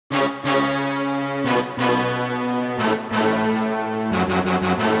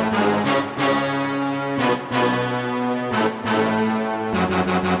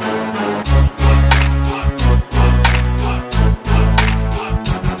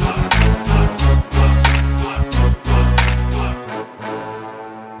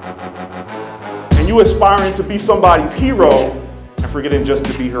you aspiring to be somebody's hero and forgetting just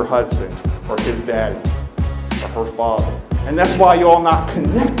to be her husband or his daddy or her father. And that's why y'all not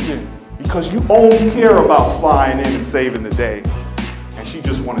connecting, because you only care about flying in and saving the day. And she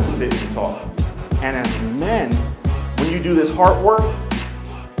just want to sit and talk. And as men, when you do this heart work,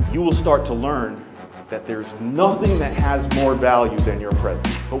 you will start to learn that there's nothing that has more value than your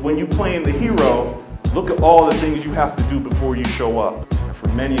presence. But when you playing the hero, look at all the things you have to do before you show up. And for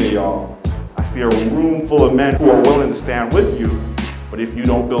many of y'all, I see a room full of men who are willing to stand with you, but if you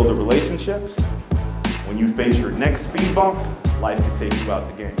don't build the relationships, when you face your next speed bump, life can take you out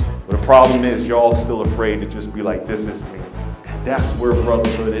the game. But the problem is y'all still afraid to just be like, this is me. And that's where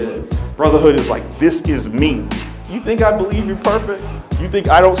brotherhood is. Brotherhood is like, this is me. You think I believe you're perfect? You think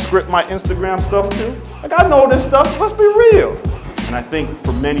I don't script my Instagram stuff too? Like, I know this stuff, let's be real. And I think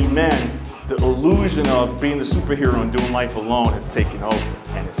for many men, the illusion of being the superhero and doing life alone is taking over.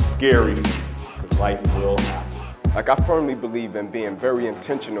 And it's scary because life will happen. Like, I firmly believe in being very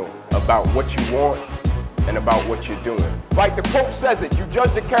intentional about what you want and about what you're doing. Like the quote says it, you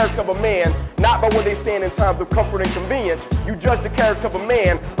judge the character of a man not by where they stand in times of comfort and convenience. You judge the character of a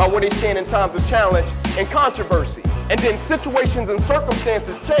man by where they stand in times of challenge and controversy. And then situations and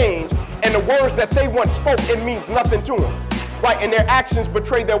circumstances change, and the words that they once spoke, it means nothing to them. Right, and their actions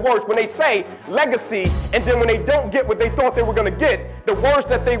betray their words. When they say legacy, and then when they don't get what they thought they were gonna get, the words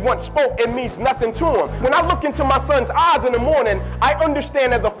that they once spoke, it means nothing to them. When I look into my son's eyes in the morning, I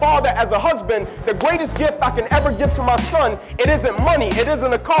understand as a father, as a husband, the greatest gift I can ever give to my son, it isn't money, it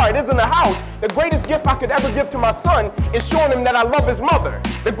isn't a car, it isn't a house. The greatest gift I could ever give to my son is showing him that I love his mother.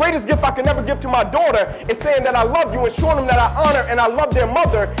 The greatest gift I can ever give to my daughter is saying that I love you and showing them that I honor and I love their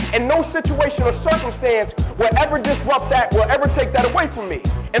mother, and no situation or circumstance will ever disrupt that, will ever take that away from me.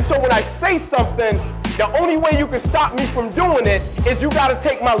 And so when I say something, the only way you can stop me from doing it is you gotta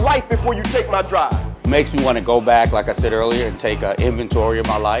take my life before you take my drive. It makes me want to go back, like I said earlier, and take an inventory of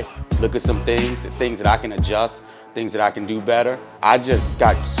my life, look at some things that I can adjust, things that I can do better. I just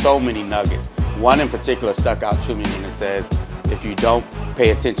got so many nuggets. One in particular stuck out to me when it says, if you don't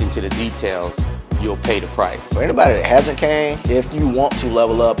pay attention to the details, you'll pay the price. For anybody that hasn't came, if you want to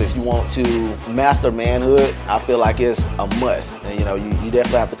level up, if you want to master manhood, I feel like it's a must. And you know, you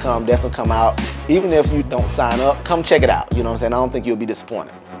definitely have to come, definitely come out. Even if you don't sign up, come check it out. You know what I'm saying? I don't think you'll be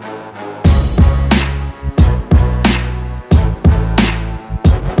disappointed.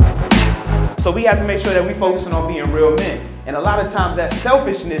 So we have to make sure that we focusing on being real men. And a lot of times that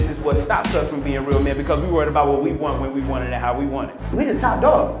selfishness is what stops us from being real men, because we worried about what we want, when we want it, and how we want it. We the top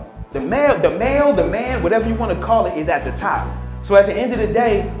dog. The man, whatever you want to call it, is at the top. So at the end of the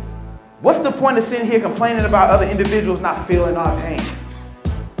day, what's the point of sitting here complaining about other individuals not feeling our pain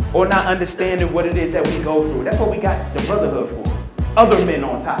or not understanding what it is that we go through? That's what we got the brotherhood for. Other men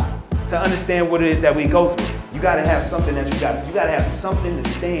on top, to understand what it is that we go through. You got to have something that you got to have something to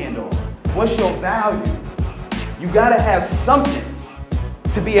stand on. What's your value? You got to have something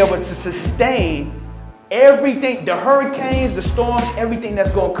to be able to sustain everything, the hurricanes, the storms, everything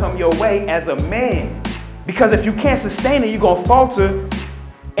that's gonna come your way as a man. Because if you can't sustain it, you're gonna falter.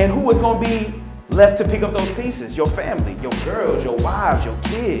 And who is gonna be left to pick up those pieces? Your family, your girls, your wives, your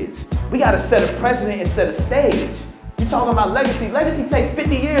kids. We gotta set a precedent and set a stage. You're talking about legacy. Legacy takes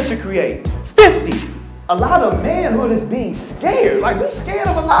 50 years to create. 50! A lot of manhood is being scared. Like, we're scared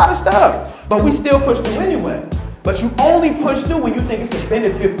of a lot of stuff, but we still push through anyway. But you only push through when you think it's a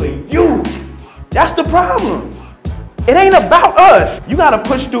benefit for you. That's the problem. It ain't about us. You gotta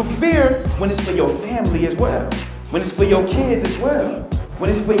push through fear when it's for your family as well, when it's for your kids as well, when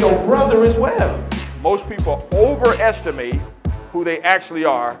it's for your brother as well. Most people overestimate who they actually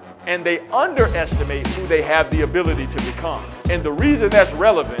are, and they underestimate who they have the ability to become. And the reason that's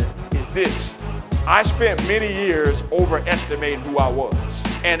relevant is this. I spent many years overestimating who I was.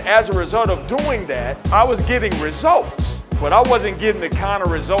 And as a result of doing that, I was getting results. But I wasn't getting the kind of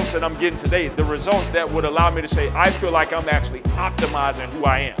results that I'm getting today, the results that would allow me to say, I feel like I'm actually optimizing who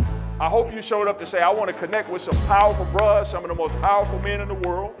I am. I hope you showed up to say, I want to connect with some powerful brothers, some of the most powerful men in the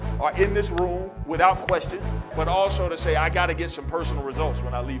world are in this room without question, but also to say, I got to get some personal results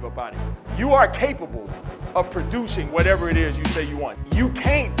when I leave up out of here. You are capable of producing whatever it is you say you want. You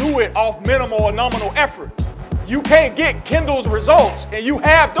can't do it off minimal or nominal effort. You can't get Kendall's results and you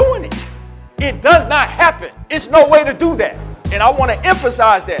have doing it. It does not happen. It's no way to do that. And I want to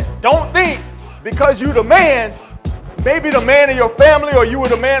emphasize that. Don't think because you're the man, maybe the man in your family or you were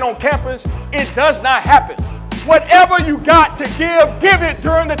the man on campus, it does not happen. Whatever you got to give it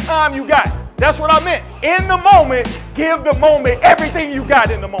during the time you got. That's what I meant. In the moment, give the moment everything you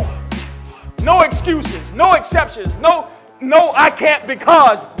got in the moment. No excuses, no exceptions, no No, I can't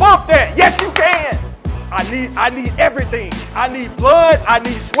because, bump that. Yes, you can. I need everything. I need blood, I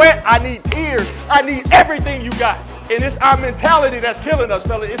need sweat, I need tears. I need everything you got. And it's our mentality that's killing us,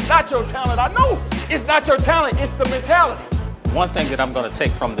 fella. It's not your talent. I know it's not your talent, it's the mentality. One thing that I'm going to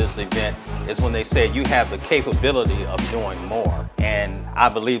take from this event is when they say you have the capability of doing more. And I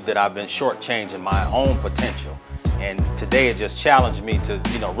believe that I've been shortchanging my own potential. And today it just challenged me to,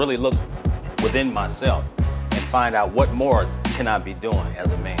 really look within myself and find out what more can I be doing as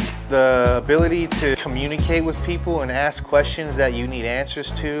a man. The ability to communicate with people and ask questions that you need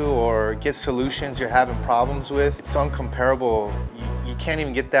answers to or get solutions you're having problems with, it's uncomparable. You can't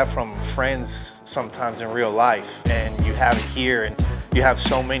even get that from friends sometimes in real life, and you have it here, and you have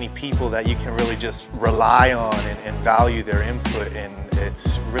so many people that you can really just rely on and value their input, and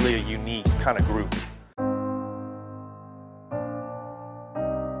it's really a unique kind of group.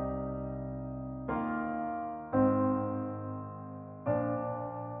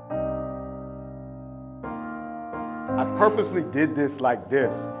 I purposely did this like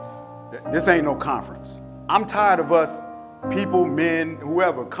this. This ain't no conference. I'm tired of us, people, men,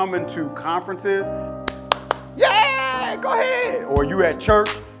 whoever, coming to conferences. Yeah, go ahead. Or you at church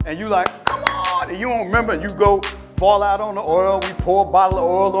and you like, come on, and you don't remember, and you go fall out on the oil, we pour a bottle of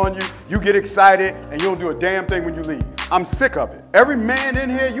oil on you, you get excited, and you don't do a damn thing when you leave. I'm sick of it. Every man in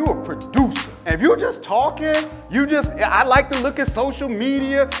here, you a producer. And if you're just talking, I like to look at social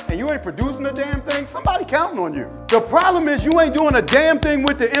media and you ain't producing a damn thing, somebody counting on you. The problem is you ain't doing a damn thing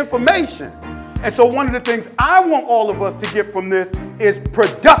with the information. And so one of the things I want all of us to get from this is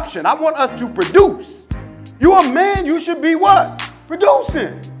production. I want us to produce. You a man, you should be what?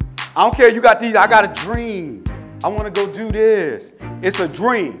 Producing. I don't care, you got these, I got a dream. I want to go do this. It's a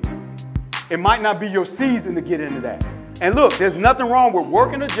dream. It might not be your season to get into that. And look, there's nothing wrong with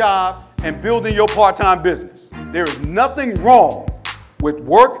working a job and building your part-time business. There is nothing wrong with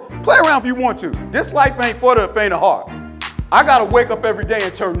work. Play around if you want to. This life ain't for the faint of heart. I gotta wake up every day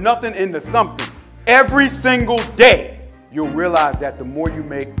and turn nothing into something. Every single day, you'll realize that the more you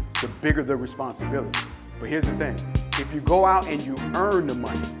make, the bigger the responsibility. But here's the thing, if you go out and you earn the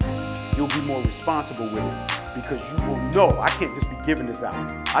money, you'll be more responsible with it because you will know, I can't just be giving this out.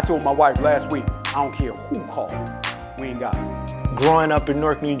 I told my wife last week, I don't care who called, we ain't got it. Growing up in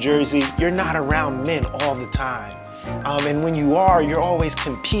Newark, New Jersey, you're not around men all the time. And when you are, you're always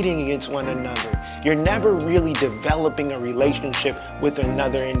competing against one another. You're never really developing a relationship with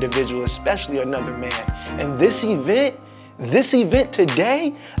another individual, especially another man. And this event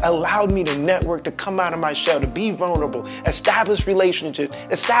today allowed me to network, to come out of my shell, to be vulnerable, establish relationships,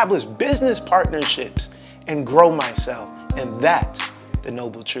 establish business partnerships, and grow myself. And that's the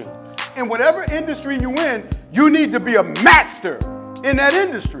noble truth. In whatever industry you in, you need to be a master in that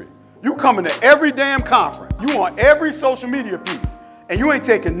industry. You coming to every damn conference. You on every social media piece. And you ain't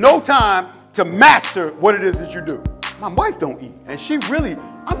taking no time to master what it is that you do. My wife don't eat. And she really,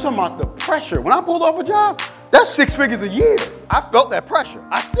 I'm talking about the pressure. When I pulled off a job, that's 6 figures a year. I felt that pressure.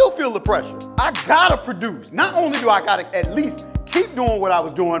 I still feel the pressure. I gotta produce. Not only do I gotta at least keep doing what I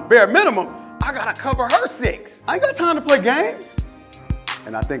was doing, bare minimum, I gotta cover her 6. I ain't got time to play games.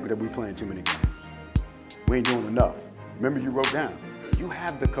 And I think that we playing too many games. We ain't doing enough. Remember you wrote down, you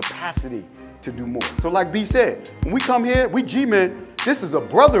have the capacity to do more. So like B said, when we come here, we GMEN, this is a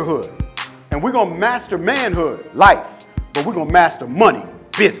brotherhood. And we're gonna master manhood, life, but we're gonna master money,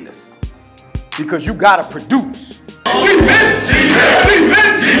 business. Because you gotta produce. GMEN! GMEN!